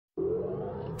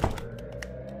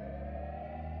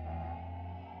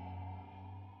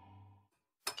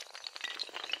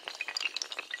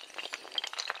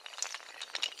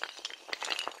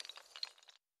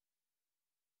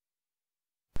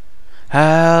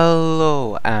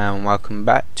Hello and welcome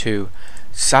back to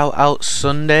Shout Out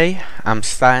Sunday. I'm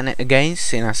starting it again,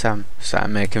 seeing as I'm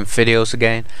starting making videos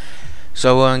again.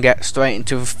 So we're gonna get straight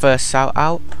into the first shout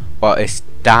out. Well, it's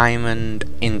Diamond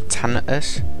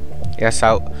Intanitus. Yes,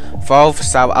 for all the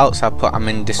shout outs I'll put them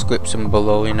in description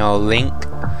below, link.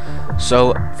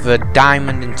 So the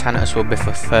Diamond Intanitus will be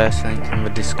the first link in the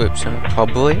description,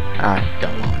 probably. I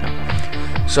don't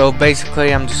know. So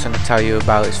basically I'm just gonna tell you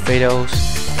about his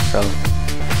videos. So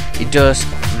he does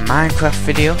Minecraft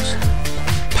videos,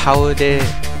 Powered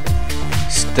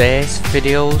Stairs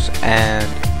videos, and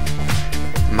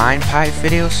Minepipe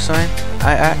videos, something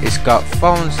like that. He's got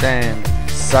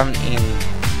 417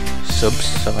 subs,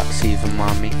 so that's even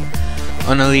more me.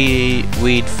 Only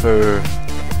read for,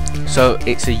 so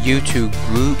it's a YouTube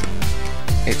group.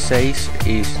 It says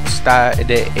he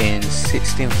started it in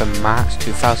 16th of March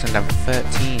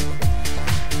 2013.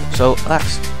 So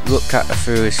let's look at a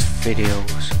few of his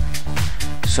videos.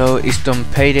 So he's done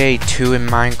Payday 2 in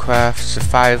Minecraft,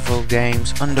 survival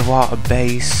games, underwater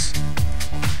base.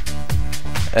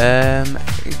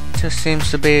 It just seems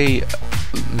to be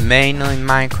mainly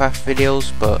Minecraft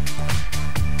videos, but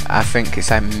I think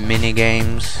it's like mini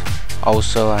games,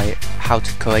 also like how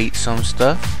to collect some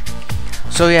stuff.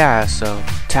 So yeah, so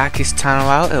check his channel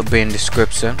out, it'll be in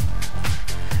description.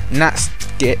 And that's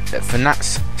it. The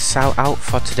next shout out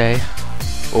for today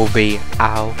will be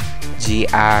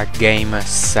LGR Gamer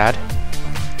Sad.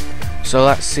 So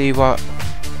let's see what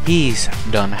he's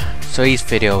done. So his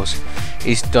videos,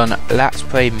 he's done Let's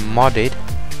Play mod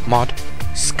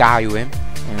Skyrim,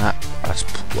 and that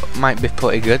might be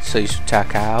pretty good, so you should check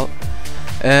it out.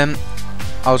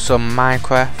 Also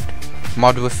Minecraft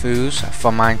mod reviews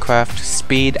for Minecraft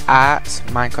speed arts,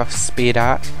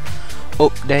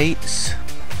 updates.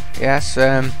 Yes,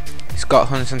 he's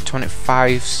got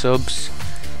 125 subs.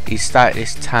 He started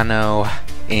his channel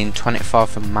in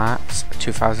 24th of March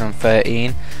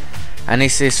 2013, and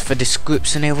this is the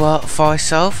description he wrote for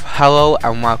himself. Hello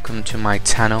and welcome to my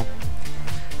channel.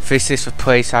 This is the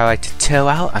place I like to chill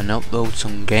out and upload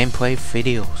some gameplay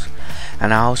videos,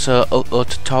 and I also upload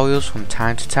tutorials from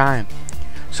time to time.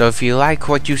 So if you like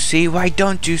what you see, why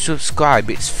don't you subscribe?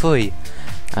 It's free.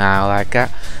 I like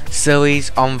that. Series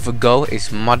on the go is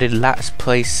modded Let's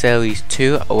Play Series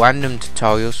 2, random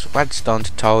tutorials, redstone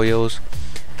tutorials,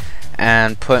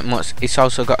 and pretty much it's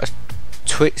also got a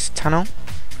Twitch channel.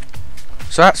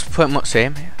 So that's pretty much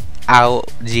him.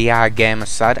 LGR Gamer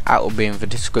Sad. That will be in the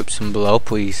description below,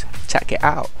 please check it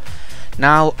out.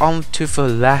 Now on to the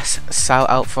last shout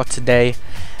out for today,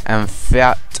 and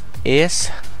that is,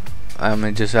 let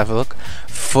me just have a look,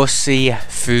 Fussy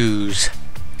Foos.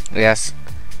 Yes,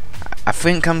 I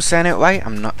think I'm saying it right,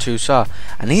 I'm not too sure.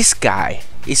 And this guy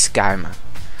man,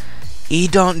 he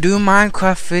don't do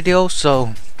Minecraft videos,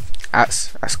 so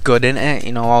that's good,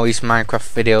 innit? All these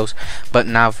Minecraft videos, but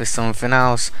now for something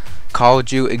else. Call of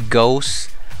Duty Ghosts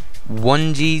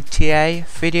 1 GTA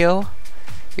video.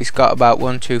 He's got about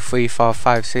 1, 2, 3, 4,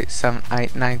 5, 6, 7,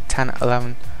 8, 9, 10,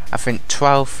 11, I think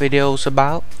 12 videos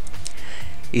about.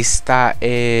 He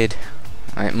started,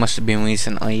 it must have been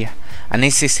recently, and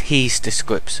this is his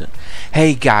description.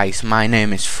 Hey guys, my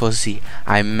name is Fuzzy.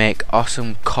 I make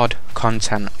awesome COD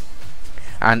content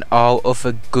and all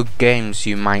other good games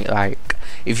you might like.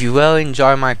 If you will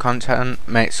enjoy my content,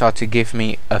 make sure to give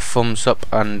me a thumbs up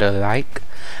and a like,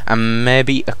 and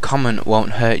maybe a comment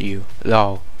won't hurt you.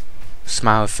 Lol.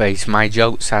 Smile face, my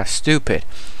jokes are stupid.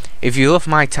 If you love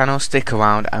my channel, stick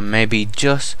around, and maybe,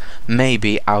 just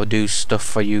maybe, I'll do stuff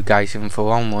for you guys in the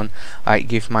long run, like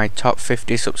give my top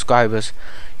 50 subscribers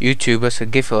YouTubers a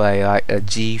giveaway like a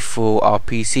G4 or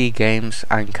PC games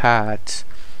and cards.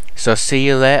 So see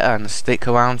you later and stick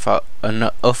around for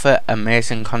other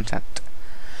amazing content.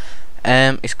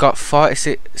 It's got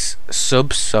 46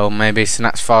 subs, so maybe his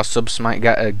next 4 subs might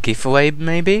get a giveaway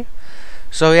maybe.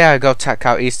 So yeah, go check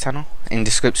out his channel in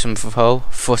description below,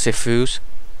 Fussy Foos.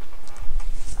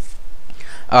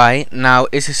 Alright, now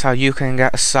this is how you can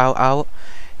get a shout out.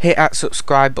 Hit that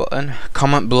subscribe button,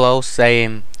 comment below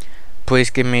saying please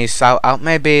give me a shout out,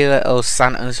 maybe a little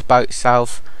sentence about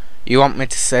yourself. You want me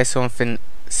to say something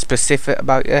specific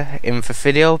about you in the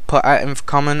video, put that in the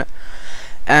comment.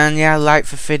 And yeah, like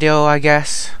the video I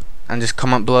guess, and just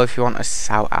comment below if you want a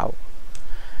shout out.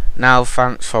 Now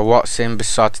thanks for watching, be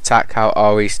sure to check out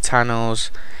all these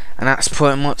channels, and that's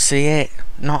pretty much it.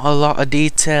 Not a lot of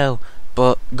detail,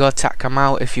 but go check them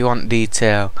out if you want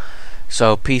detail.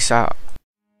 So peace out.